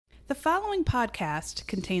The following podcast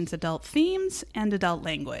contains adult themes and adult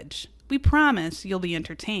language. We promise you'll be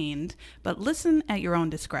entertained, but listen at your own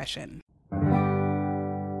discretion.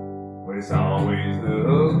 It's always the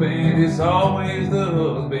husband, it's always the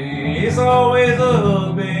husband, it's always the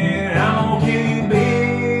husband, I'm gonna kill you,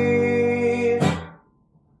 babe.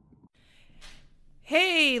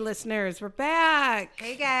 Hey, listeners, we're back.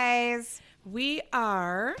 Hey, guys. We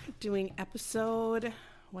are doing episode,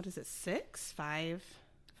 what is it, 6? 5?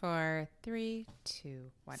 4, 3, 2,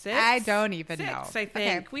 1. 6? I don't even know. 6, I think.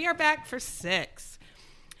 Okay. We are back for 6.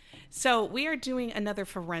 So we are doing another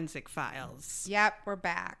Forensic Files. Yep, we're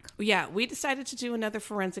back. Yeah, we decided to do another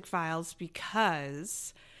Forensic Files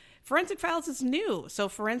because Forensic Files is new. So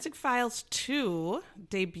Forensic Files 2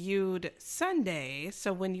 debuted Sunday.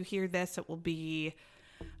 So when you hear this, it will be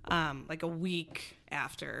like a week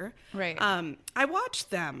after. Right. I watched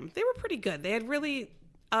them. They were pretty good. They had really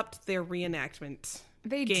upped their reenactment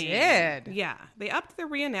They game. did. Yeah, they upped their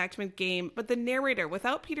reenactment game, but the narrator,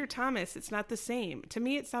 without Peter Thomas, it's not the same. To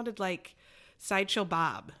me, it sounded like Sideshow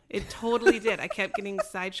Bob. It totally did. I kept getting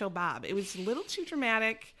Sideshow Bob. It was a little too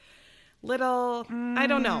dramatic, I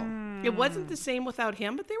don't know. It wasn't the same without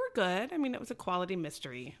him, but they were good. I mean, it was a quality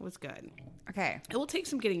mystery. It was good. Okay. It will take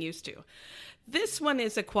some getting used to. This one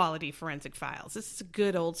is a quality Forensic Files. This is a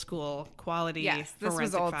good old school quality Yes, this Forensic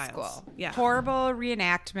was old Files. school. Yeah. Horrible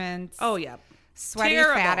reenactments. Oh, yeah. Sweaty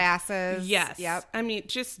Terrible. fat asses. Yes. Yep. I mean,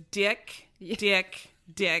 just dick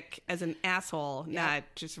as an asshole, not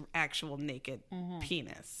just actual naked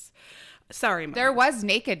penis. Sorry, Mom. There was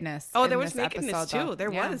nakedness. Oh, in there was this nakedness episode, too. though.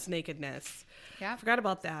 There Yeah. was nakedness. Yeah. Forgot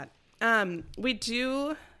about that.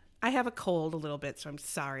 I have a cold a little bit, so I'm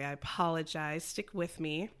sorry. I apologize. Stick with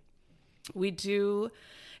me. We do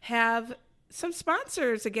have some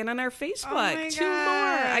sponsors again on our Facebook. Oh my 2 more.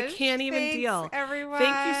 I gosh. can't even Thanks, deal. everyone.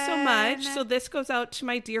 Thank you so much. So this goes out to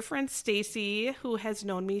my dear friend Stacy, who has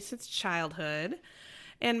known me since childhood,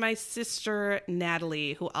 and my sister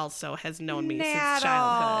Natalie, who also has known me since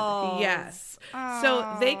childhood. Yes.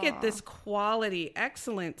 So they get this quality,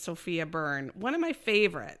 excellent Sophia Byrne, one of my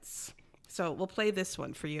favorites. So we'll play this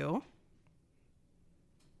one for you.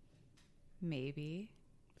 Maybe.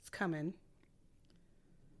 It's coming.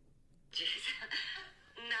 Jeez.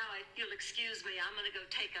 Now, if you'll excuse me, I'm going to go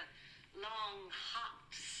take a long, hot,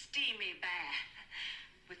 steamy bath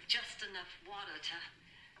with just enough water to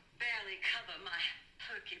barely cover my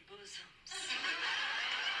perky bosoms.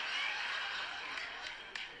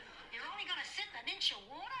 You're only going to sit in an inch of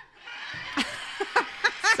water?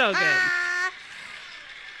 So good.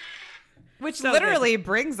 Which So literally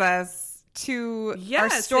brings us to Yes, our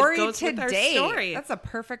it story goes with our today. story. That's a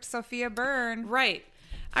perfect Sophia Byrne. Right.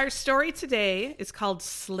 Our story today is called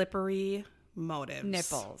Slippery Motives.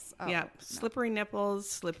 Nipples. Oh, yeah. no. Slippery nipples,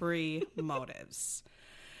 slippery motives.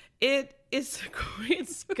 It's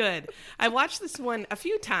good. I watched this one a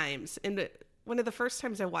few times, and one of the first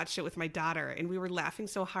times I watched it with my daughter, and we were laughing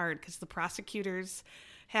so hard because the prosecutors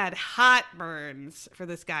had hot burns for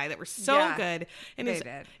this guy that were so Yeah, good. And they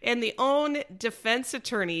did. And the own defense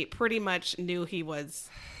attorney pretty much knew he was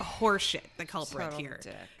a horseshit, the culprit Total here.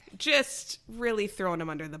 dick. Just really throwing him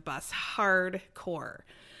under the bus hardcore.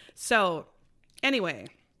 So anyway,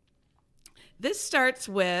 this starts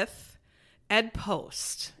with Ed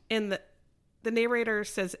Post. And the narrator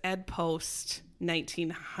says Ed Post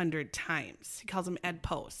 1,900 times. He calls him Ed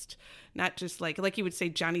Post. Not just like he would say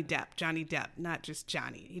Johnny Depp, not just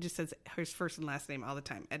Johnny. He just says his first and last name all the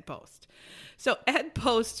time, Ed Post. So Ed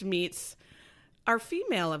Post meets our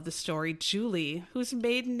female of the story, Julie, whose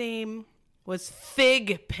maiden name was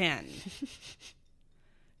Thigpen.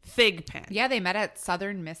 Thigpen. Yeah, they met at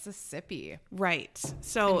Southern Mississippi. Right.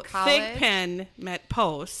 So In college. Thigpen met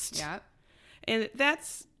Post. Yep. And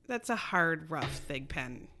that's a hard, rough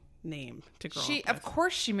Thigpen name to grow up with. Of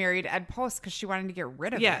course, she married Ed Post because she wanted to get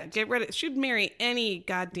rid of Yeah, it. get rid of. She'd marry any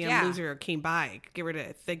goddamn Yeah. loser who came by. Get rid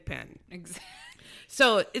of Thigpen. Exactly.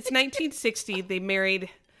 So it's 1960. They married.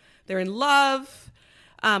 They're in love.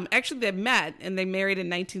 Actually, they met and they married in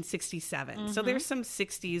 1967. So there's some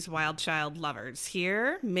 60s wild child lovers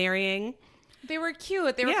here marrying. They were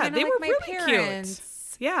cute. They were Yeah, kind they of were like my really parents. cute.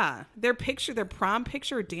 Yeah, their prom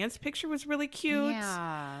picture, or dance picture was really cute.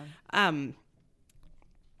 Yeah. Um,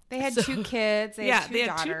 They had So- 2 kids. They had 2 they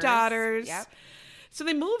daughters. had 2 daughters. Yep. So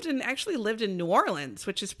they moved and actually lived in New Orleans,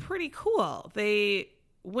 which is pretty cool. They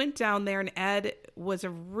went down there, and Ed was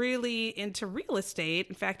really into real estate.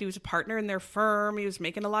 In fact, he was a partner in their firm. He was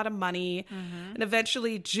making a lot of money. And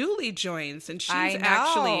eventually Julie joins, and she's I know.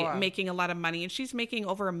 actually making a lot of money, and she's making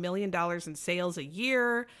over $1 million in sales a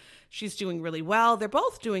year. She's doing really well. They're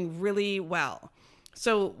both doing really well.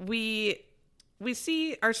 So we we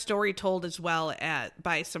see our story told as well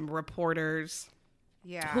by some reporters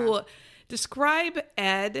Yeah. who describe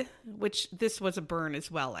Ed, which this was a burn as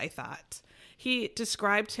well, I thought. He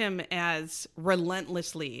described him as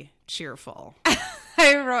relentlessly cheerful.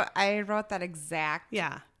 I wrote that exact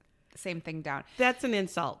Yeah, same thing down. that's an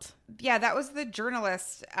insult. Yeah, that was the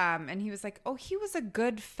journalist, and he was like, "Oh, he was a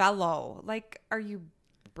good fellow. Like, are you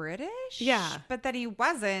British?" Yeah. But then he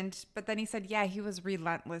wasn't. But then he said, "Yeah, he was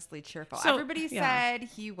relentlessly cheerful." So, Everybody yeah. said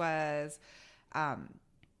he was,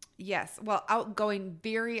 yes, well, outgoing,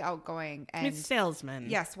 very outgoing, and It's salesman.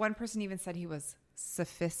 yes, one person even said he was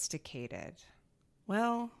sophisticated.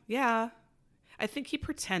 Well, yeah. I think he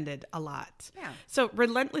pretended a lot. Yeah. So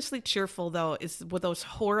relentlessly cheerful, though, is with those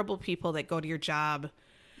horrible people that go to your job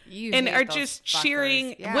You and hate are those just fuckers.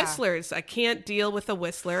 cheering Yeah. whistlers. I can't deal with a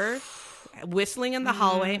whistler whistling in the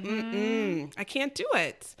hallway. I can't do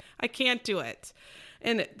it. I can't do it.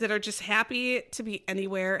 And that are just happy to be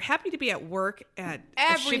anywhere, happy to be at work at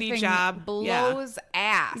Everything a shitty job. blows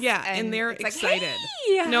ass. Yeah, and they're it's like, excited.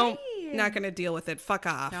 "Hey, No, hi." not going to deal with it. Fuck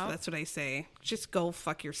off. Nope. That's what I say. Just go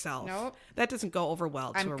fuck yourself. Nope. That doesn't go over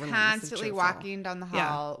well to a I'm relentlessly constantly cheerful. walking down the Yeah.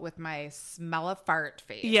 hall with my smell of fart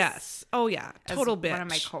face. Yes. Oh, yeah. as Total bitch. One of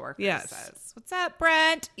my coworkers yes. says, "What's up,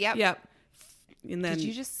 Brent?" Yep. Yep. And then Did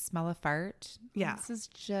you just smell a fart? Yeah. This is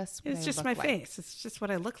just what it's I just look my like. face. It's just what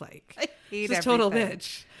I look like. I hate Just total everything.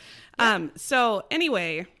 bitch. So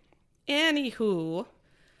anyway, anywho,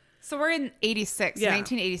 So we're in 86, Yeah.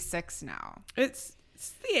 1986 now. it's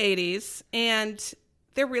the 80s and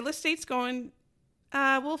their real estate's going,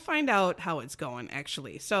 we'll find out how it's going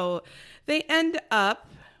actually. So they end up,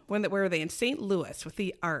 where are they? In St. Louis with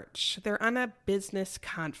the Arch. They're on a business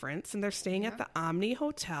conference and they're staying at the Omni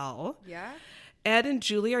Hotel. Yeah. Ed and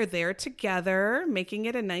Julie are there together, making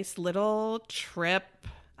it a nice little trip.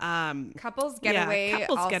 Couples getaway.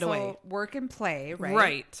 couples also getaway. Work and play, right?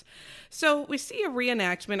 Right. So we see a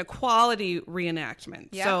reenactment, a quality reenactment.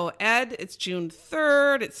 Yeah. So Ed, it's June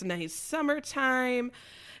 3rd. It's nice summertime.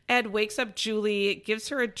 Ed wakes up Julie, gives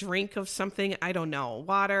her a drink of something, I don't know,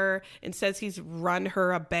 water, and says he's run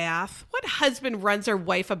her a bath. What husband runs their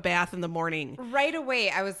wife a bath in the morning? Right away,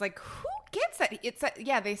 I was like, who gets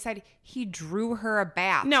that? They said he drew her a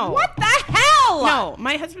bath. No. What the hell? No,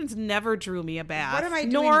 my husband's never drew me a bath. What am I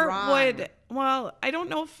doing Nor wrong? well, I don't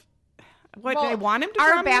know if, Well, I want him to draw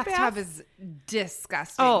Our me a bathtub bath. is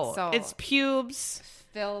disgusting. Oh, so it's pubes,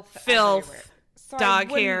 filth, filth, everywhere. So I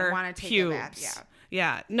dog wouldn't hair, wanna take a pubes. bath, yeah.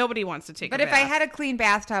 Yeah, nobody wants to take But a if bath. I had a clean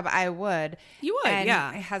bathtub, I would. You would, and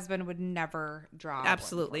yeah. My husband would never draw. one.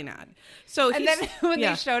 Absolutely not. So And he's, then when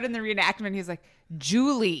yeah, they showed in the reenactment, he's like,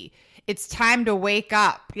 "Julie, it's time to wake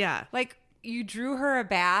up." Yeah. Like you drew her a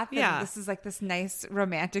bath. And Yeah. this is like this nice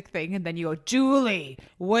romantic thing, and then you go, "Julie,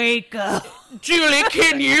 wake up." Julie,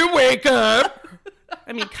 can you wake up?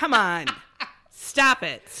 I mean, come on. Stop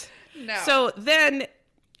it. No. So then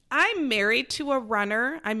I'm married to a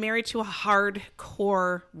runner. I'm married to a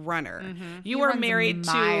hardcore runner. You He are runs married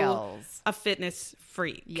miles. to a fitness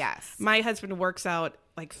freak. Yes. My husband works out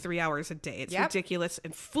like 3 hours a day. It's Yep. ridiculous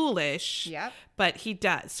and foolish. Yep. But he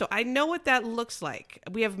does. So I know what that looks like.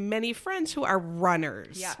 We have many friends who are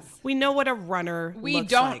runners. Yes. We know what a runner We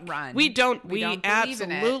looks don't like. run. We don't. We We don't believe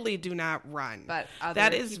in it. absolutely do not run. But other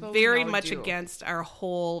that is people we very know much do. against our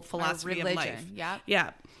whole philosophy of religion. life. Yep. Yeah.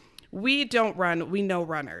 We don't run. We know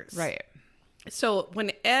runners. Right. So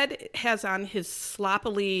when Ed has on his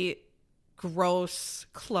sloppily gross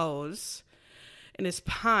clothes and his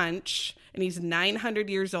punch, and he's 900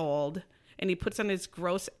 years old, and he puts on his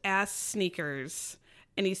gross ass sneakers,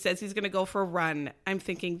 and he says he's going to go for a run, I'm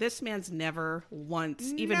thinking, this man's never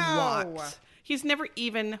once even No. walked. He's never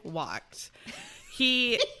even walked.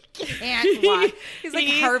 He Can't walk. He's like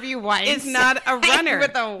he Harvey Weinstein. is not a runner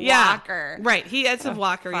with a Yeah. walker. Right. He has a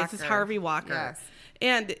walker. He has his fucker. Harvey Walker. Yes.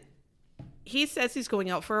 And he says he's going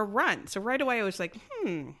out for a run. So right away I was like,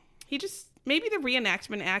 he just, maybe the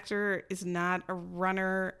reenactment actor is not a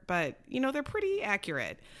runner, but they're pretty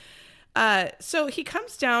accurate. So he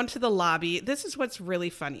comes down to the lobby. This is what's really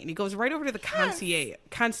funny. And he goes right over to the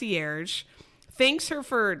concierge, thanks her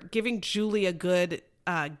for giving Julie a good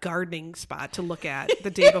gardening spot to look at the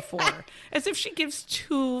day before, as if she gives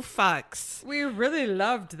 2 fucks. We really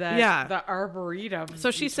loved that. Yeah. The arboretum.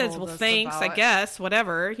 So she you says, told well, us thanks, I about. guess,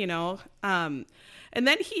 whatever, and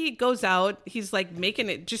then he goes out, he's like making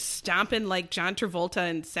it, just stomping like John Travolta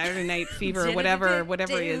in Saturday Night Fever or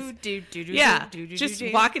whatever he is. Yeah, just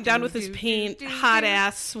walking down with his paint, hot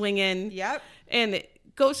ass swinging. Yep. And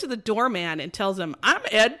goes to the doorman and tells him, I'm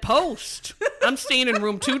Ed Post. I'm staying in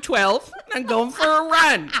room 212. I'm going for a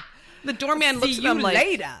run. The doorman looks at him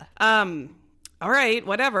like, all right,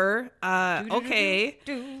 whatever. Okay.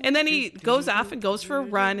 And then he goes off and goes for a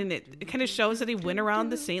run, and it kind of shows that he went around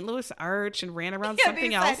the St. Louis Arch and ran around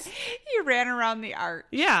something else. He ran around the arch.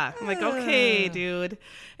 Yeah. I'm like, okay, dude.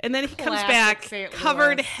 And then he comes Classic back St.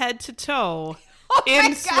 covered Louis. head to toe Oh my in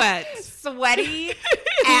God. sweat. Sweaty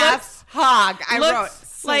ass hog. I wrote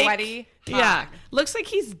Looks like- sweaty hog. Yeah. Looks like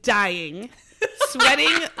he's dying,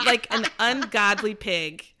 sweating like an ungodly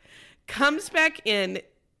pig. Comes back in,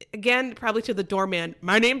 again, probably to the doorman.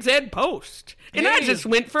 My name's Ed Post, and I Hey. just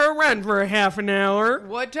went for a run for a half an hour.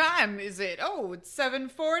 What time is it? Oh, it's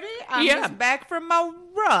 7:40. I'm Yeah. just back from my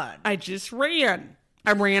run. I just ran.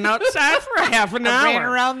 I ran outside for a half an hour. I ran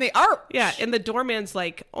around the arch. Yeah, and the doorman's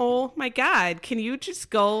like, "Oh my God, can you just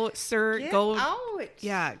go, sir? Get go, out.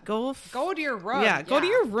 yeah, go, Go to your room. yeah, go to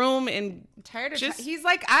your room and I'm tired of just he's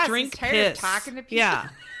like us. drink He's tired piss. of talking to people. Yeah,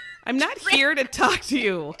 I'm not here to talk to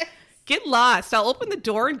you. Get lost. I'll open the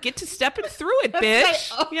door and get to stepping through it,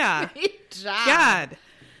 bitch. Oh, Yeah, great job. God,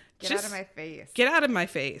 Get out of my face. Get out of my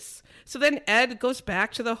face. So then Ed goes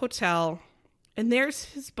back to the hotel, and there's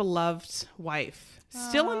his beloved wife.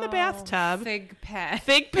 Still in the bathtub. Fig pen.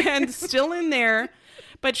 Fig Pen's still in there,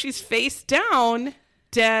 but she's face down,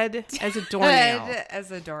 dead as a doornail. Dead as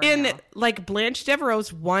a doornail. In like Blanche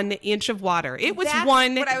Devereaux's 1 inch of water. It was That's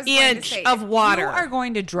 1 what I was going to inch say. of water. If you are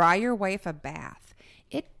going to draw your wife a bath,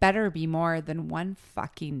 it better be more than 1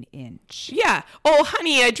 fucking inch. Yeah. Oh,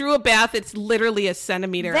 honey, I drew a bath. It's literally a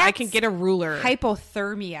centimeter. I can That's get a ruler.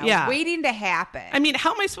 Hypothermia. Yeah. Waiting to happen. I mean,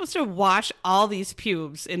 how am I supposed to wash all these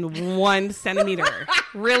pubes in 1 centimeter?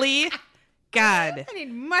 Really? God. I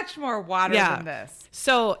need much more water Yeah. than this.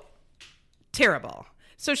 So terrible.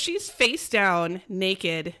 So she's face down,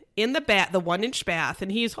 naked in the 1 inch bath,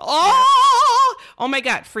 and he's oh my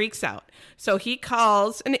God, freaks out. So he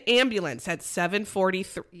calls an ambulance at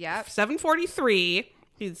 7:43. Yep. 7:43.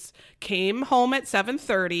 He's came home at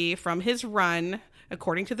 7:30 from his run,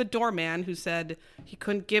 according to the doorman, who said he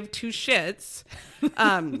couldn't give two shits.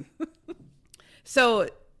 So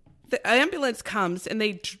the ambulance comes and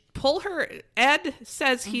they pull her. Ed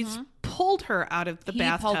says he's pulled her out of the He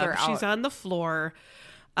pulled bathtub. her She's out. on the floor.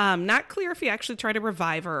 Not clear if he actually tried to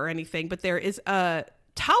revive her or anything, but there is a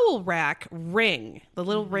towel rack ring, the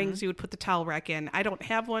little rings you would put the towel rack in. I don't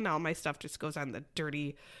have one. All my stuff just goes on the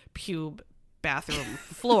dirty pube bathroom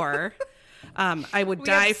floor. I would We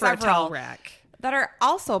have die for a towel several. rack. That are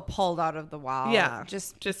also pulled out of the wall. Yeah,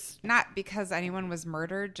 Just not because anyone was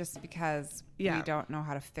murdered, just because Yeah. we don't know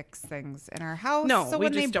how to fix things in our house. No, so we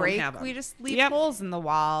when they just don't break, have 'em. we just leave Yep. holes in the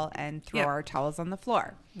wall and throw Yep. our towels on the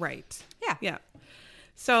floor. Right. Yeah. Yeah.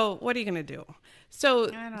 So what are you going to do? So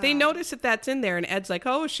don't they know. notice that that's in there, and Ed's like,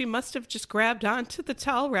 oh, she must have just grabbed onto the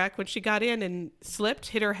towel rack when she got in and slipped,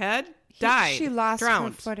 hit her head, died. She lost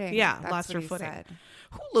drowned. her footing. Yeah, That's lost what her he footing. said.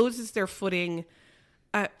 Who loses their footing?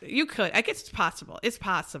 You could. I guess it's possible. It's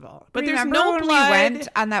possible. But Remember there's no when blood. we went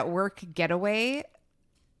on that work getaway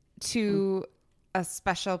to a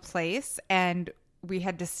special place and we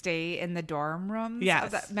had to stay in the dorm rooms?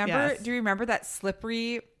 Yes, Remember? yes. Do you remember that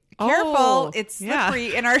slippery? Oh, Careful, it's yeah.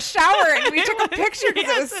 slippery in our shower, and we took a picture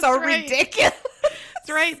because it was Yes, so that's right. ridiculous. That's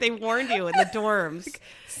right. They warned you in the dorms.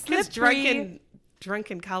 Because Slippery.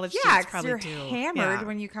 drunken college Yeah, students because probably you're do. hammered Yeah.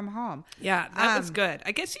 when you come home. Yeah, that was good.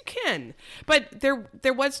 I guess you can. But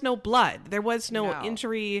there was no blood. There was no No.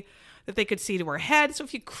 injury that they could see to her head. So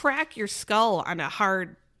if you crack your skull on a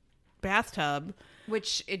hard bathtub,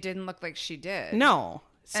 Which it didn't look like she did. no.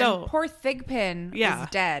 So and poor Thigpen Yeah. is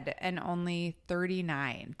dead and only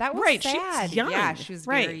 39. That was right, sad. she was young. Yeah, she was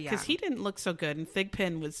right, very young. because he didn't look so good, and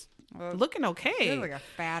Thigpen was looking okay. She looked like a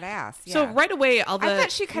fat ass. So yeah. right away, all the I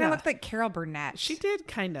thought she kind of yeah. looked like Carol Burnett. She did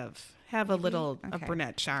kind of have a little a Okay.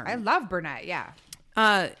 brunette charm. I love Burnett. Yeah.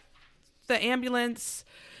 The ambulance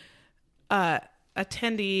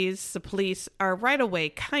attendees, the police, are right away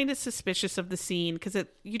kind of suspicious of the scene because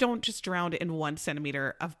you don't just drown in 1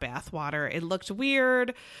 centimeter of bath water. It looked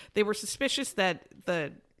weird. They were suspicious that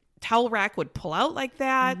the towel rack would pull out like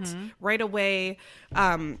that right away.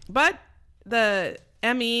 But the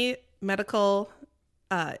ME medical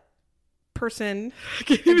person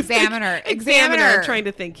Examiner. trying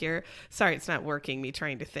to think here. Sorry, it's not working. Me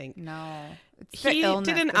trying to think. No. It's the He illness,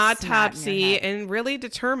 did an the snot in your autopsy head. and really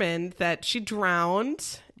determined that she drowned,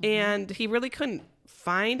 Mm-hmm. and he really couldn't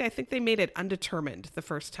find. I think they made it undetermined the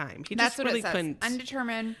first time. He That's just what really it says. couldn't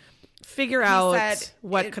Undetermined. figure He out said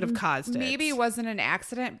what it could have caused it. Maybe it wasn't an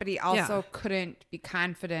accident, but he also Yeah. couldn't be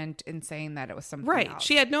confident in saying that it was something Right. else.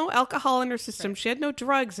 She had no alcohol in her system. She had no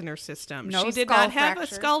drugs in her system. No she did skull not have a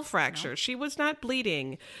fracture. skull fracture. She was not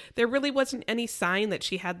bleeding. There really wasn't any sign that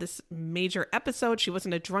she had this major episode. She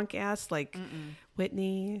wasn't a drunk ass like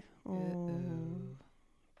Whitney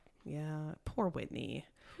Yeah, poor Whitney.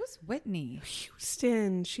 Who's Whitney?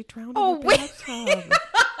 Houston. She drowned Oh, in a wait. bathtub.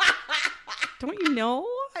 Don't you know?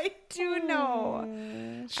 I do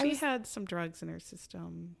know. She had some drugs in her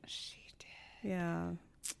system. She did. Yeah.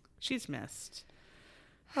 She's missed.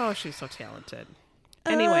 Oh, she's so talented.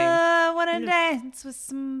 Anyway. I want to dance with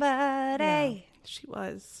somebody. Yeah, she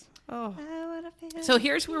was. Oh. I wanna feel- So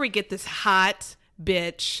here's where we get this hot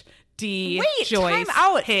bitch D. Wait, Joyce time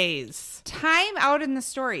out. Hayes. Time out in the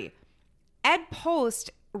story. Ed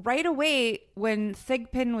Post, right away when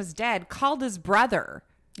Thigpen was dead, called his brother.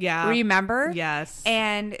 Yeah. Remember? Yes.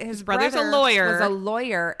 And his brother's a brother lawyer. was a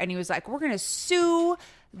lawyer, and he was like, we're going to sue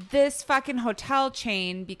this fucking hotel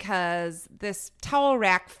chain because this towel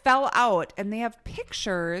rack fell out. And they have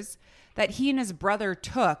pictures that he and his brother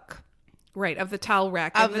took. Right, of the towel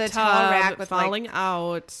rack. Of in the tub, towel rack with, falling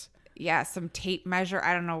out. Yeah, some tape measure.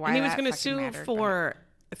 I don't know why. And he was that going to fucking sue mattered, for,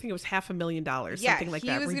 I think it was $500,000, yeah, something like he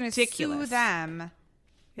that. was going to Ridiculous. sue them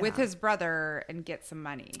with Yeah. his brother and get some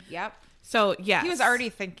money. Yep. So, yeah. He was already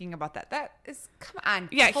thinking about that. That is, come on.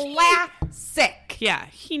 Yeah, Classic. Yeah,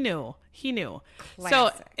 he knew. He knew. So,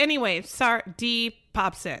 Classic. anyway, D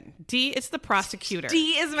pops in. D is the prosecutor.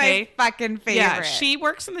 D is my okay? fucking favorite. Yeah, she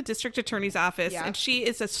works in the district attorney's office, Yeah. and she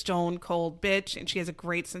is a stone cold bitch, and she has a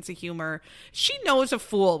great sense of humor. She knows a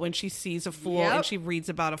fool when she sees a fool, Yep. and she reads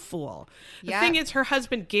about a fool. The Yeah. thing is, her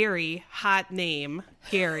husband Gary, hot name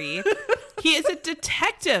Gary, he is a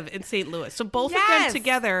detective in St. Louis. So both of them Yes.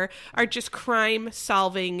 together are just crime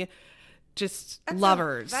solving,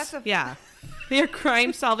 lovers. Yeah, they're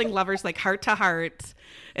crime solving lovers, like heart to heart,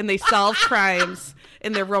 and they solve crimes,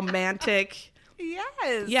 and they're romantic.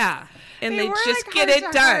 Yes. Yeah. And They they were just like get heart it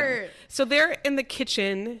to done. heart. So they're in the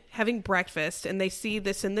kitchen having breakfast and they see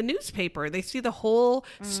this in the newspaper. They see the whole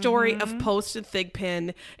story of Post and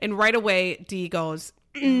Thigpen. And right away, Dee goes,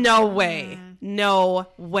 no way. No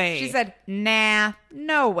way. She said, nah,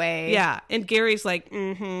 no way. Yeah. And Gary's like,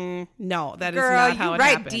 no, that is Girl, not how you it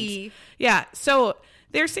right, happens. Dee. Yeah. So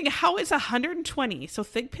they're saying, how is 120? So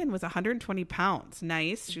Thigpen was 120 pounds.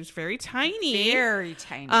 Nice. She was very tiny. Very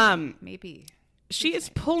tiny. Maybe. She is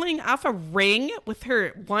pulling off a ring with her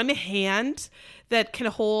one hand that can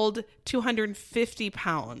hold 250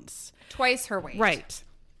 pounds. Twice her weight. Right.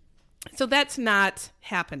 So that's not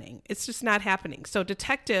happening. It's just not happening. So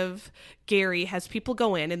Detective Gary has people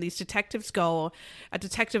go in, and these detectives go, a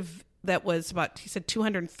detective that was about, he said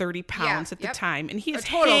 230 pounds Yeah, at the yep. time. And he is A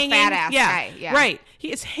total hanging. fat-ass guy, yeah. Right.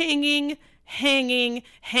 He is hanging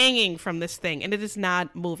from this thing, and it is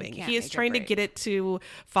not moving. can't He is make it trying to break. get it to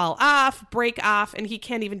fall off, break off, and he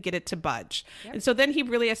can't even get it to budge. And so then he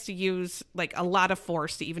really has to use like a lot of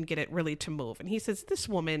force to even get it really to move. And he says, this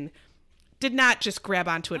woman did not just grab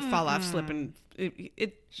onto it, fall off, slip, and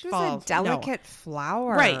it She was falls. a delicate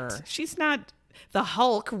flower. Right. She's not the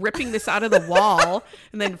Hulk ripping this out of the wall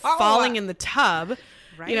and then falling in the tub,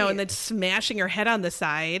 you know, Right. and then smashing her head on the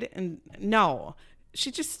side. And no, she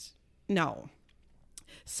just, no.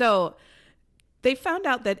 So they found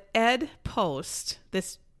out that Ed Post,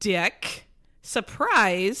 this dick,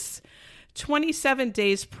 surprise, 27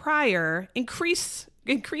 days prior,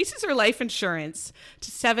 increases her life insurance to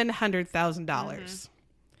 $700,000.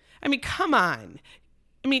 I mean, come on.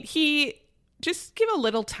 I mean, just give a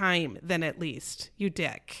little time then at least, you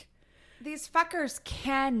dick. These fuckers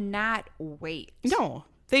cannot wait. No,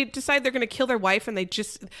 they decide they're going to kill their wife and they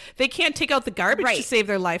can't take out the garbage to Right. save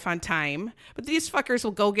their life on time. But these fuckers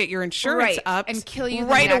will go get your insurance Right. up And kill you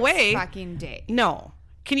right the next away. fucking day. No.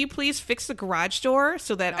 Can you please fix the garage door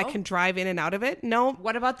so that I No. can drive in and out of it? No.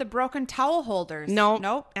 What about the broken towel holders? No.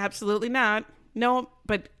 Nope. Absolutely not. No,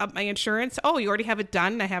 but my insurance. Oh, you already have it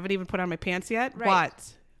done. I haven't even put on my pants yet. Right.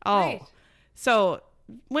 What? Oh, Right. So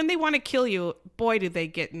when they want to kill you, boy, do they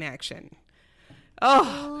get in action.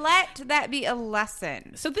 Oh, Let that be a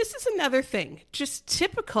lesson. so this is another thing, just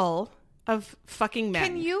typical of fucking men.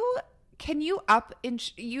 Can you up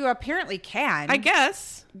you apparently can. I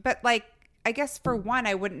guess. But like I guess for one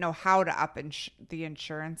I wouldn't know how to up the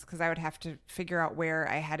insurance cuz I would have to figure out where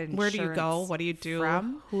I had insurance. Where do you go? What do you do?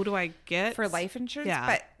 from Who do I get for life insurance? Yeah.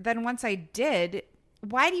 But then once I did,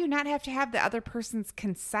 why do you not have to have the other person's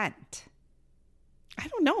consent? I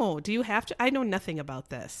don't know. Do you have to? I know nothing about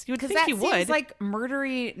this. You would Because think that you seems would. like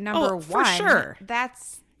murdery number for one. sure.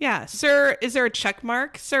 That's Yeah, sir, is there a check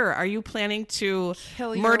mark? Sir, are you planning to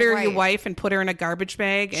Kill your murder your wife. wife and put her in a garbage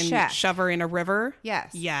bag and Check. shove her in a river?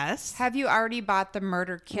 Yes. Yes. Have you already bought the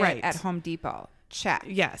murder kit Right. at Home Depot? Check.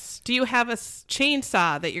 Yes. Do you have a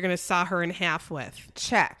chainsaw that you're going to saw her in half with?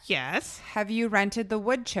 Check. Yes. Have you rented the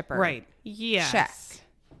wood chipper? Right. Yes. Check.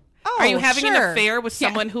 Oh, Are you having an sure. affair with Yeah.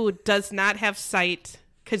 someone who does not have sight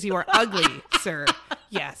because you are ugly, sir.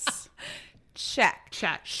 Yes. Check.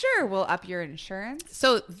 Check. Sure, we'll up your insurance.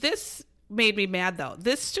 So this made me mad, though.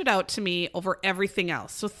 This stood out to me over everything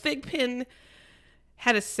else. So Thigpen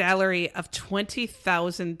had a salary of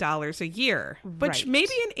 $20,000 a year, which Right.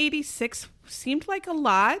 maybe in 86 seemed like a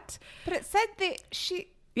lot. But it said that she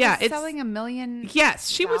Yeah, was it's- selling $1 million. Yes,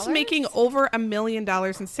 she was dollars? making over $1 million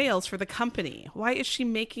in sales for the company. Why is she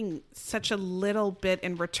making such a little bit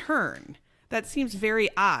in return? That seems very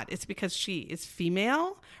odd. It's because she is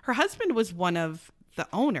female. Her husband was one of the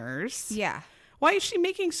owners. Yeah. Why is she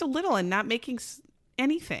making so little and not making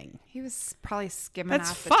anything? He was probably skimming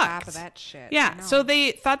That's off the fucked. top of that shit. I Yeah, know. so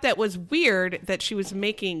they thought that was weird that she was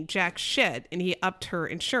making jack shit, and he upped her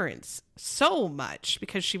insurance so much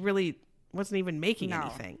because she really wasn't even making No.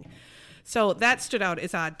 anything. So that stood out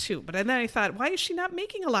as odd too. But then I thought, why is she not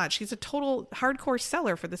making a lot? She's a total hardcore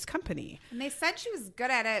seller for this company. And they said she was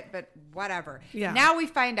good at it, but whatever. Yeah. Now we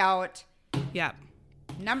find out Yeah.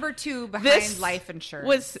 number 2 behind This life insurance.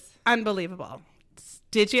 was unbelievable.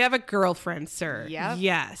 Did you have a girlfriend, sir? Yep.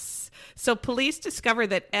 Yes. So police discovered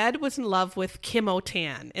that Ed was in love with Kim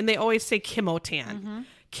O'Tan, and they always say Kim O'Tan.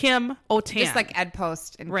 Kim O'Tan. just like Ed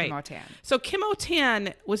Post and Right. Kim O'Tan. So Kim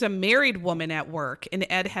O'Tan was a married woman at work, and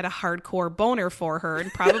Ed had a hardcore boner for her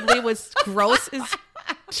and probably was gross as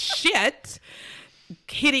shit,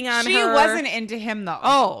 hitting on She her. wasn't into him though.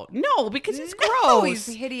 Oh, no, because he's No, gross.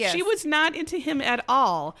 he's hideous. She was not into him at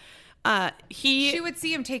all. She would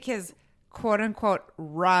see him take his quote unquote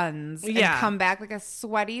runs and Yeah. come back like a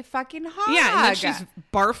sweaty fucking hog. Yeah, and then she's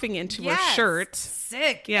barfing into her Yes. shirt.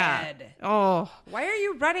 Sick, Yeah. Ed. Oh, Why are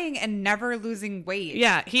you running and never losing weight?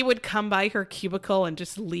 yeah. He would come by her cubicle and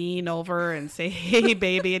just lean over and say, "Hey,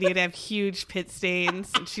 baby," and he'd have huge pit stains,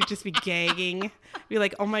 and she'd just be gagging. Be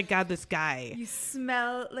like, "Oh my god, this guy." You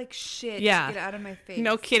smell like shit. Yeah. Get out of my face.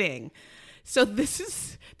 No kidding. So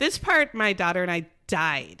this part, my daughter and I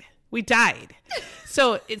died. We died.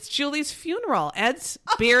 So it's Julie's funeral. Ed's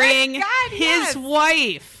burying God, his yes.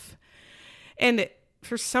 wife. And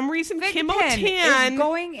for some reason, Kim Thigpen O'Tan is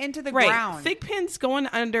going into the right, ground. Thigpen's going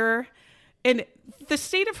under. And the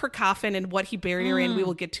state of her coffin and what he buried her in, we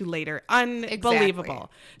will get to later. Unbelievable. Exactly.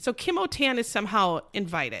 So Kim O'Tan is somehow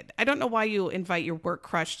invited. I don't know why you invite your work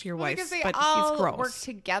crush to your wife, because they but all he's gross. work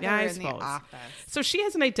together Yeah, I in the suppose. office. So she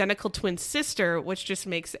has an identical twin sister, which just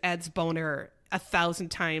makes Ed's boner 1,000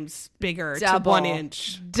 times bigger Double. to 1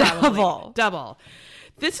 inch. Double.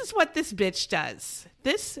 This is what this bitch does.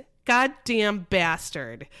 This goddamn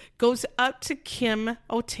bastard goes up to Kim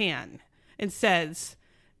O'Tan and says,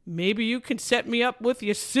 "Maybe you can set me up with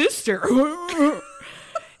your sister."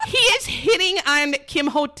 He is hitting on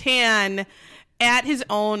Kim O'Tan at his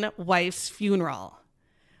own wife's funeral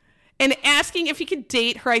and asking if he could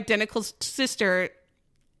date her identical sister.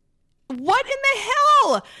 What in the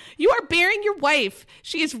hell? You are burying your wife.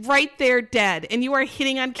 She is right there dead, and you are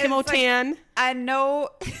hitting on Kim It's like, O'Tan. I know.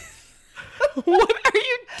 What are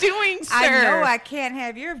you doing, sir? I know I can't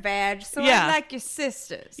have your badge, so Yeah. I like your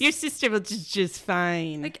sister's. Your sister was just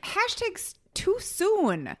fine. Like hashtags too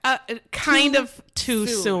soon. Kind too of too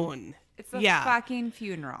soon. soon. It's a Yeah. fucking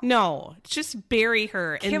funeral. No, just bury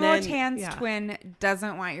her. Kim and then, O'Tan's yeah. twin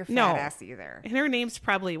doesn't want your fat No. ass either. And her name's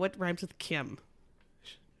probably, what rhymes with Kim?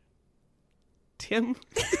 Tim?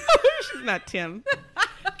 She's not Tim.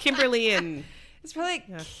 Kimberly and It's probably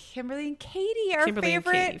like Kimberly and Katie, our Kimberly and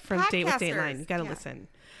favorite Katie from Date with podcasters. Dateline. You got to Yeah. listen.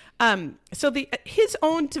 So his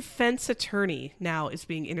own defense attorney now is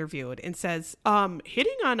being interviewed and says,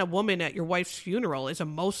 hitting on a woman at your wife's funeral is a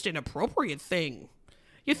most inappropriate thing.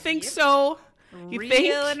 You think so? You Real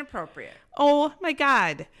think? inappropriate. Oh my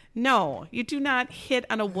God. No, you do not hit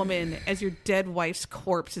on a woman as your dead wife's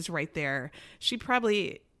corpse is right there. She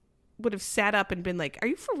probably would have sat up and been like, "Are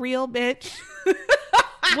you for real, bitch?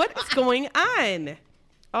 What is going on?"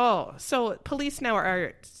 Oh, so police now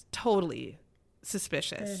are totally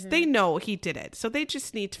suspicious. They know he did it. So they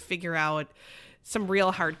just need to figure out some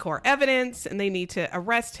real hardcore evidence, and they need to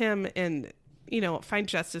arrest him and, find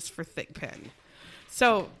justice for Thigpen.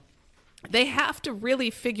 So they have to really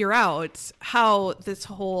figure out how this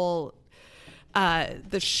whole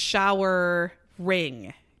the shower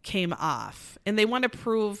ring came off, and they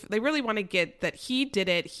really want to get that he did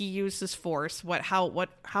it. He used his force. How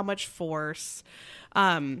much force?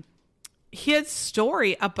 His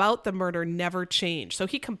story about the murder never changed. So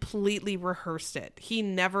he completely rehearsed it. He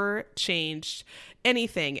never changed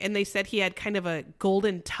anything. And they said he had kind of a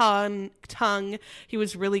golden tongue. He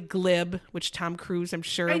was really glib, which Tom Cruise, I'm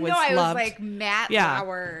sure, I know. was I loved. was like Matt Yeah.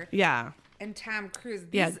 Lauer Yeah. and Tom Cruise.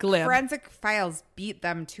 Yeah, These glib. Forensic Files beat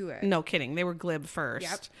them to it. No kidding. They were glib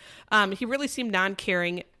first. Yep. He really seemed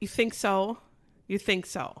non-caring. You think so? You think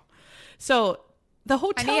so? So the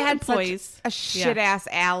hotel And he had employees, such a shit ass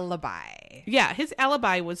alibi. yeah, his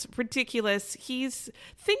alibi was ridiculous.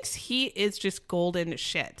 Thinks he is just golden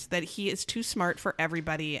shit, that he is too smart for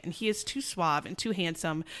everybody and he is too suave and too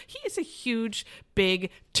handsome. He is a huge,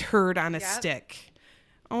 big turd on a stick.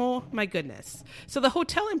 Oh my goodness. So the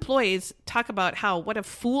hotel employees talk about what a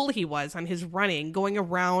fool he was on his running, going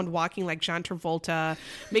around walking like John Travolta,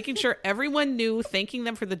 making sure everyone knew, thanking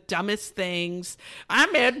them for the dumbest things.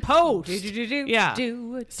 I'm Ed Post. Yeah.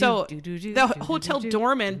 So the hotel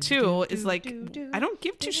doorman too is like, I don't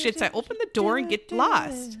give two shits. I open the door and get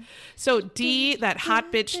lost. So D, that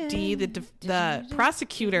hot bitch D, the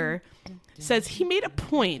prosecutor, says he made a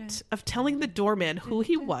point of telling the doorman who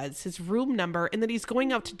he was, his room number, and that he's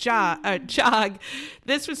going out to jog.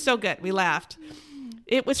 This was so good. We laughed.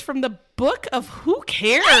 It was from the book of Who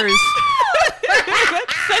Cares?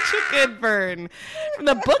 That's such a good burn. From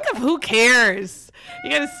the book of Who Cares? You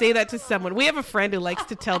got to say that to someone. We have a friend who likes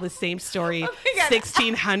to tell the same story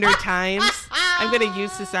 1,600 times. I'm going to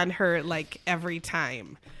use this on her like every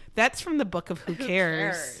time. That's from the book of Who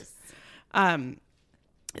Cares?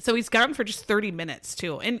 So he's gone for just 30 minutes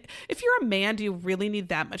too. And if you're a man, do you really need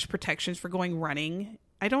that much protection for going running?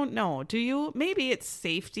 I don't know. Do you? Maybe it's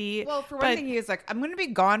safety. Well, for one thing, he was like, I'm going to be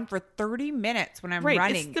gone for 30 minutes when I'm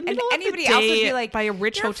running. It's the middle of anybody the day else would be like, by a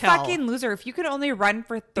rich you're hotel. a fucking loser. If you could only run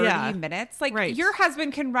for 30 minutes, like your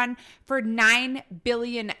husband can run for 9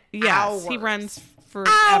 billion hours. He runs for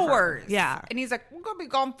hours. Yeah. And he's like, we're going to be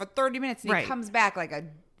gone for 30 minutes. And he comes back like a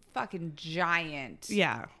fucking giant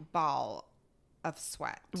ball of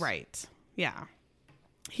sweat. Right. Yeah.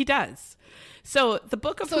 He does. So the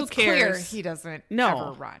book of Who it's Cares? Clear he doesn't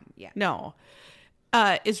ever run. Yeah. No.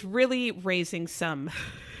 Is really raising some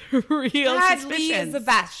real God, suspicions. Lee is the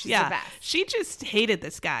best. She's the best. She just hated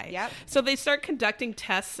this guy. Yep. So they start conducting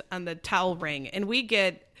tests on the towel ring, and we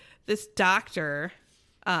get this doctor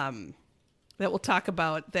that we'll talk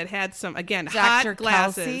about that had some, again, Dr. hot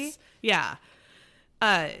glasses. Kelsey? Yeah.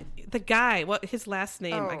 The guy, his last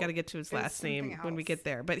name? I got to get to his last name when we get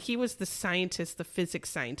there. But he was the scientist, the physics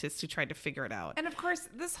scientist who tried to figure it out. And of course,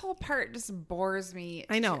 this whole part just bores me.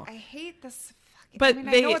 I know. I hate this. But I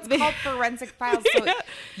know it's called forensic files, so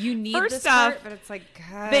you need this part, but it's like,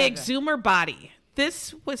 God. They exhume her body.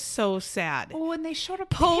 This was so sad. Oh, and they showed a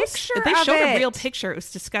picture. They showed a real picture. It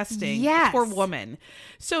was disgusting. Yes. Poor woman.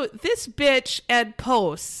 So this bitch, Ed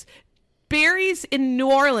Post, buries in New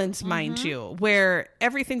Orleans, mind you, where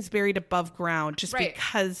everything's buried above ground just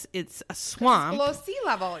because it's a swamp. Below sea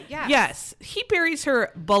level, yes. Yes. He buries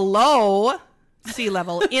her below sea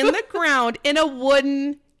level in the ground in a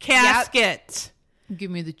wooden casket. Give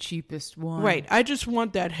me the cheapest one. Right. I just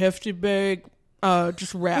want that hefty bag.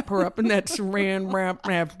 Just wrap her up in that saran wrap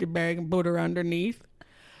hefty bag and put her underneath.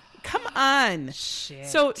 Come on. Shit.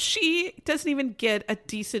 So she doesn't even get a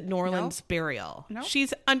decent New Orleans burial. Nope.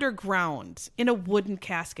 She's underground in a wooden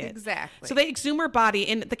casket. Exactly. So they exhume her body,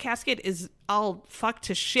 and the casket is all fucked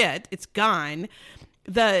to shit. It's gone.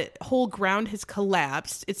 The whole ground has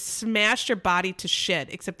collapsed. It's smashed her body to shit,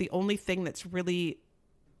 except the only thing that's really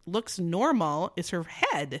looks normal is her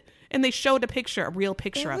head. And they showed a real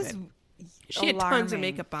picture of it. She had tons of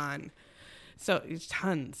makeup on. So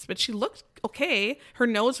tons, but she looked okay. Her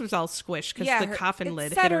nose was all squished because the coffin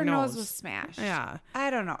lid hit her nose. Was smashed. Yeah,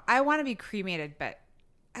 I don't know. I want to be cremated, but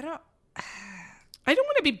I don't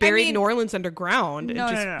want to be buried in New Orleans underground and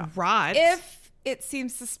just rot. If it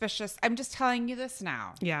seems suspicious, I'm just telling you this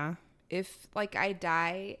now. Yeah. If I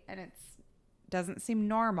die and it doesn't seem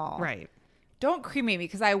normal, right? Don't cremate me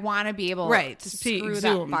because I want to be able to screw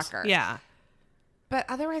exhumed. that fucker. Yeah. But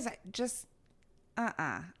otherwise, I just.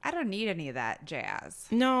 I don't need any of that jazz.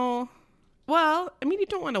 No. Well, I mean, you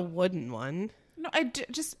don't want a wooden one. No,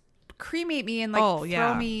 just cremate me and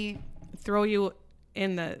throw you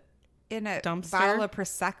in a dumpster. bottle of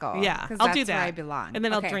Prosecco. Yeah, because I'll do that. Where I belong, and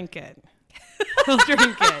then I'll drink it. I'll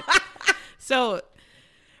drink it. So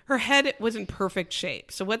her head was in perfect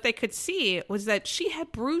shape. So what they could see was that she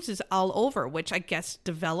had bruises all over, which I guess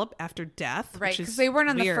develop after death. Right, because they weren't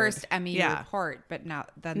on the first MEU report, but now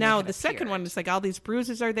the second one is like all these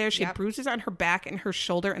bruises are there. She had bruises on her back and her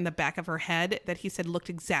shoulder and the back of her head that he said looked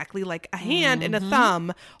exactly like a hand and a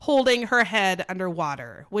thumb holding her head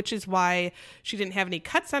underwater, which is why she didn't have any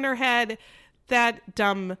cuts on her head. That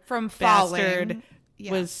dumb from bastard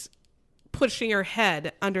was pushing her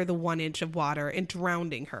head under the 1 inch of water and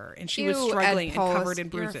drowning her, and she was struggling and covered in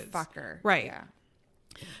bruises. Fucker. Right. Yeah.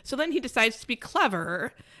 So then he decides to be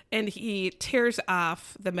clever, and he tears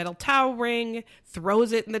off the metal towel ring,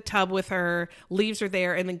 throws it in the tub with her, leaves her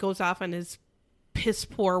there, and then goes off on his piss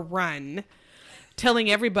poor run. telling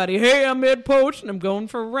everybody, hey, I'm Ed Post and I'm going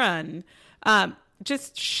for a run.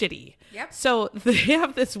 Just shitty. Yep. So they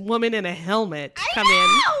have this woman in a helmet come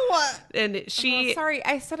in, and she. Oh, sorry,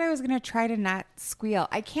 I said I was going to try to not squeal.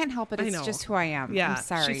 I can't help it. I It's know. just who I am. Yeah, I'm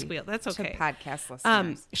sorry. she squealed. That's okay. To podcast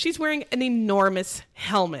listeners. She's wearing an enormous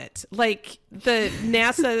helmet. Like the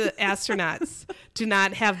NASA astronauts do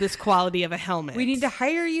not have this quality of a helmet. We need to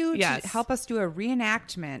hire you Yes. to help us do a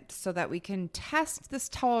reenactment so that we can test this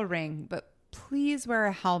towel ring, but please wear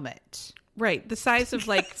a helmet. Right, the size of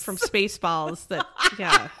like from Spaceballs. That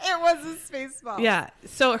yeah. It was a space ball. Yeah.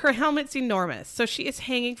 So her helmet's enormous. So she is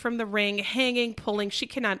hanging from the ring, hanging, pulling. She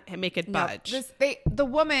cannot make it budge. The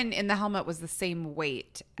woman in the helmet was the same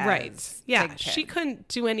weight as Right. Yeah. Big She Pin. couldn't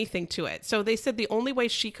do anything to it. So they said the only way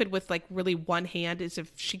she could with like really one hand is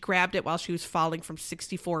if she grabbed it while she was falling from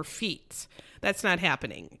 64 feet. That's not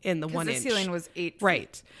happening in the 1 the inch. ceiling was 8 feet.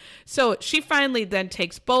 Right. So she finally then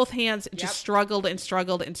takes both hands and just Yep. struggled and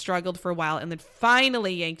struggled and struggled for a while and then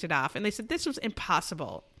finally yanked it off. And they said this was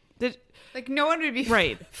impossible. Like no one would be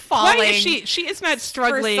Right. falling. Why is she is not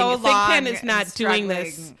struggling. so Thig Pen long is not and doing struggling.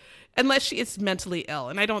 this unless she is mentally ill.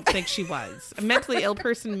 And I don't think she was. A mentally ill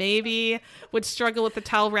person maybe would struggle with the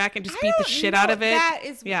towel rack and just beat the shit out of it. That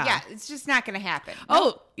is, yeah, it's just not going to happen.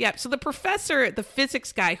 Oh, yeah. So the professor, the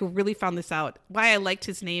physics guy who really found this out, why I liked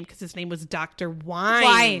his name, because his name was Dr. Wines.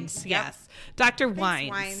 Wines, yep. Yes. Dr. Wines.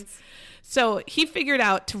 Wines. So he figured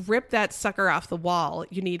out to rip that sucker off the wall,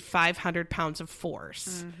 you need 500 pounds of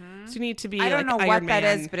force. So you need to be I don't like know Iron what that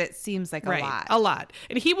Man. is, but it seems like Right. a lot. A lot.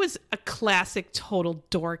 And he was a classic total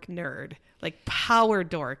dork nerd. Like power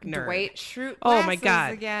dork nerd. Dwight Schrute Oh my glasses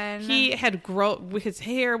god. again. He had his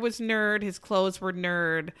hair was nerd, his clothes were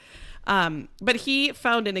nerd. But he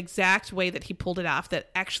found an exact way that he pulled it off that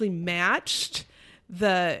actually matched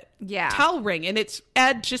the towel ring, and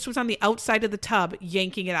Ed just was on the outside of the tub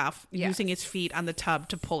yanking it off, using his feet on the tub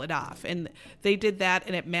to pull it off, and they did that,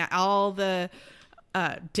 and it all the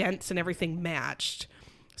dents and everything matched.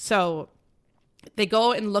 So they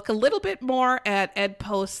go and look a little bit more at Ed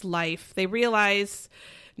Post's life. They realize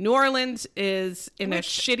New Orleans is in a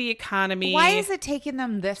shitty economy. Why is it taking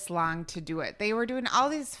them this long to do it? They were doing all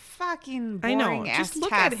these fucking I boring know. ass Just look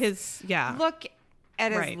tests. at his Look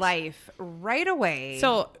at his Right. life right away.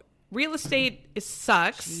 So real estate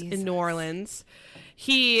sucks in Jesus. New Orleans.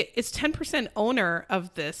 He is 10% owner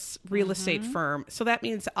of this real estate firm. So that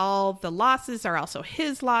means all the losses are also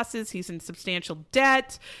his losses. He's in substantial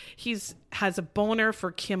debt. Has a boner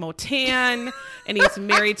for Kim O-Tan and he's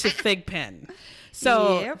married to Thig Pen.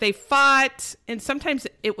 So Yep. they fought, and sometimes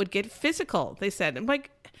it would get physical. They said, I'm like,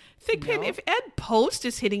 Thig Pen, if Ed Post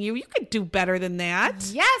is hitting you, you could do better than that.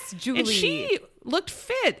 yes, Julie. And she looked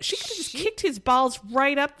fit. She could have just kicked his balls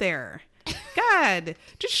right up there. God,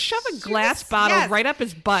 just shove a glass bottle right up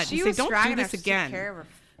his butt She and say, was don't strong do enough this to take again. care of her.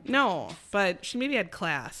 No, but she maybe had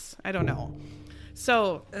class. I don't know.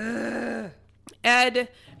 So Ed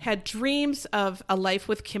had dreams of a life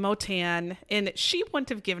with Kim O-Tan, and she wouldn't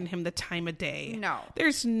have given him the time of day. No.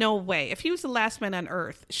 There's no way. If he was the last man on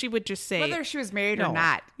earth, she would just say... Whether she was married No. or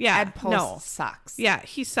not, Yeah, Ed Post no. sucks. Yeah,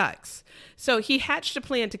 he sucks. So he hatched a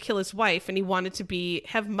plan to kill his wife, and he wanted to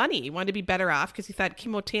have money. He wanted to be better off because he thought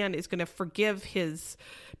Kim O-Tan is going to forgive his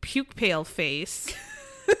puke pale face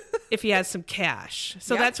if he has some cash.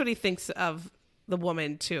 So Yep. that's what he thinks of the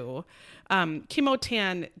woman too. Kim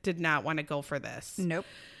O-Tan did not want to go for this. Nope.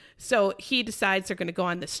 So he decides they're going to go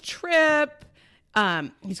on this trip.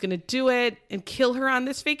 He's going to do it and kill her on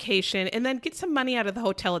this vacation and then get some money out of the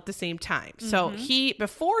hotel at the same time. So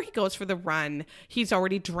before he goes for the run, he's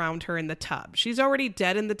already drowned her in the tub. She's already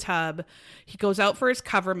dead in the tub. He goes out for his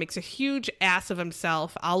cover, makes a huge ass of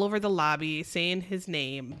himself all over the lobby, saying his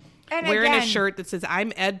name, And wearing a again- shirt that says,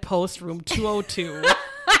 I'm Ed Post, room 202.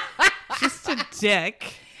 Just a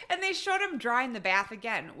dick. And they showed him drawing the bath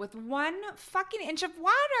again with 1 fucking inch of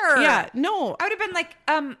water. Yeah, no. I would have been like,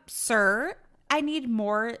 sir, I need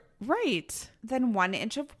more Right. than 1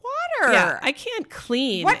 inch of water. Yeah, I can't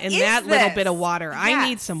clean What in is that little this? bit of water. I Yes.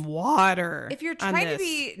 need some water. If you're on trying to this.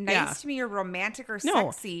 be nice Yeah. to me or romantic or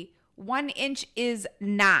No. sexy, 1 inch is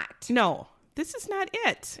not. No, this is not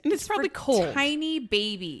it. And it's probably For cold. Tiny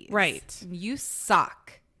babies. Right. You suck.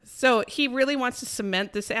 So he really wants to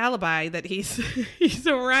cement this alibi that he's he's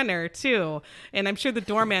a runner too. And I'm sure the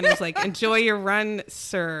doorman was like, enjoy your run,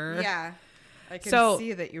 sir. Yeah. I can So-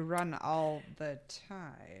 see that you run all the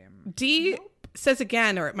time. D says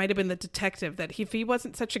again, or it might have been the detective, that if he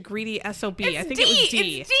wasn't such a greedy SOB, I think it was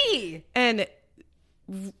D. It's D. And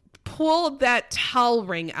pulled that towel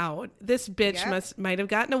ring out. This bitch Yep. might have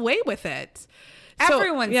gotten away with it.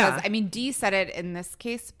 Everyone yeah. says, I mean, Dee said it in this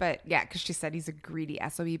case, but yeah, because she said he's a greedy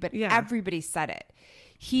SOB, but Yeah. everybody said it.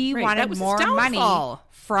 He Right, that wanted was his more money downfall.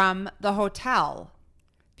 from the hotel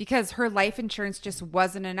because her life insurance just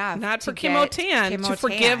wasn't enough. Not for to Kim get O'Tan Kim to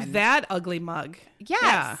forgive O'Tan. that ugly mug. Yes.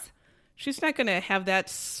 Yeah. She's not going to have that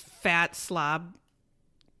fat slob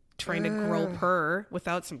trying to grope her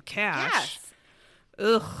without some cash. Yes.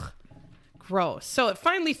 Ugh. Gross. So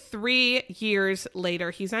finally, 3 years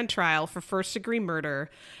later, he's on trial for first-degree murder.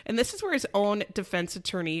 And this is where his own defense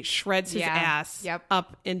attorney shreds his Yeah. ass Yep.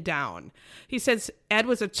 up and down. He says Ed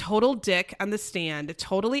was a total dick on the stand,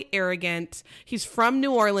 totally arrogant. He's from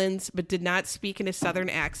New Orleans, but did not speak in a Southern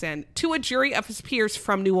accent to a jury of his peers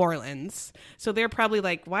from New Orleans. So they're probably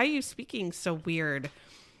like, why are you speaking so weird?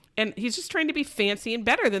 And he's just trying to be fancy and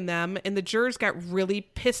better than them. And the jurors got really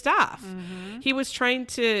pissed off. He was trying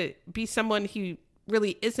to be someone he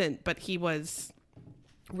really isn't, but he was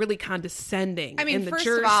really condescending. I mean, and the first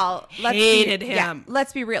jurors of all, hated him.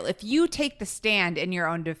 let's be real. If you take the stand in your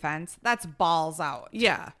own defense, that's balls out.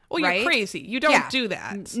 Yeah. Well, Right? you're crazy. You don't Yeah. do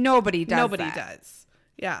that. Nobody does. Nobody that. does.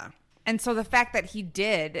 Yeah. And so the fact that he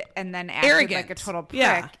did and then acted Arrogant. like a total prick,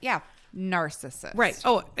 Yeah. narcissist. Right.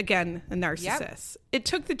 Oh, again, a narcissist. It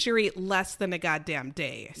took the jury less than a goddamn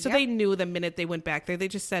day. So Yep. they knew the minute they went back there, they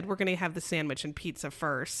just said, we're going to have the sandwich and pizza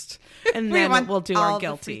first. And We then want we'll do all our the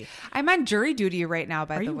guilty. free- I'm on jury duty right now,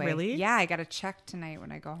 by Are the you way. really? Yeah, I got to check tonight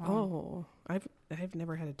when I go home. Oh, I've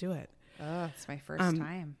never had to do it. Oh, it's my first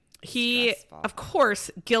time. He, Stressful. of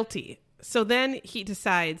course, guilty. So then he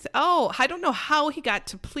decides, oh, I don't know how he got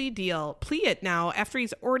to plea it now after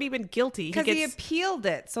he's already been guilty. Because he appealed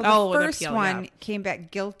it. So the Oh, an first appeal, one yeah. came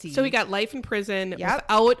back guilty. So he got life in prison Yep.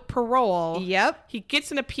 without parole. Yep. He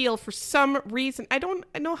gets an appeal for some reason. I don't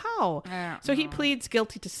know how. I don't So he pleads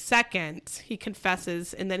guilty to second. He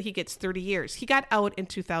confesses, and then he gets 30 years. He got out in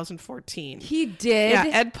 2014. He did. Yeah,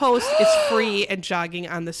 Ed Post is free and jogging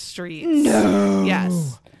on the streets. No.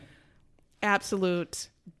 Yes. Absolute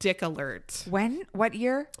dick alert. When? What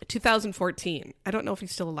year? 2014. I don't know if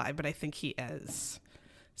he's still alive, but I think he is.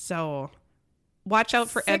 So watch out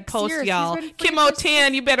for Ed 6 Post, years. y'all. He's been free Kim for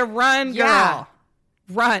O'Tan, you better run, girl. Yeah.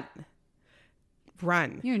 Run.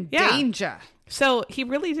 Run. You're in Yeah. danger. So he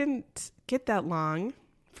really didn't get that long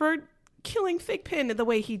for killing Thigpen the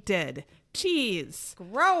way he did. Jeez.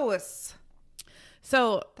 Gross.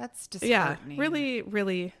 So That's yeah, disheartening. really,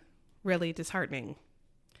 really, really disheartening.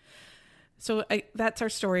 So that's our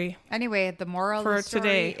story. Anyway, the moral For of the story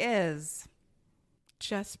today. is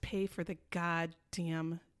Just pay for the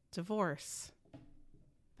goddamn divorce.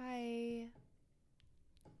 bye.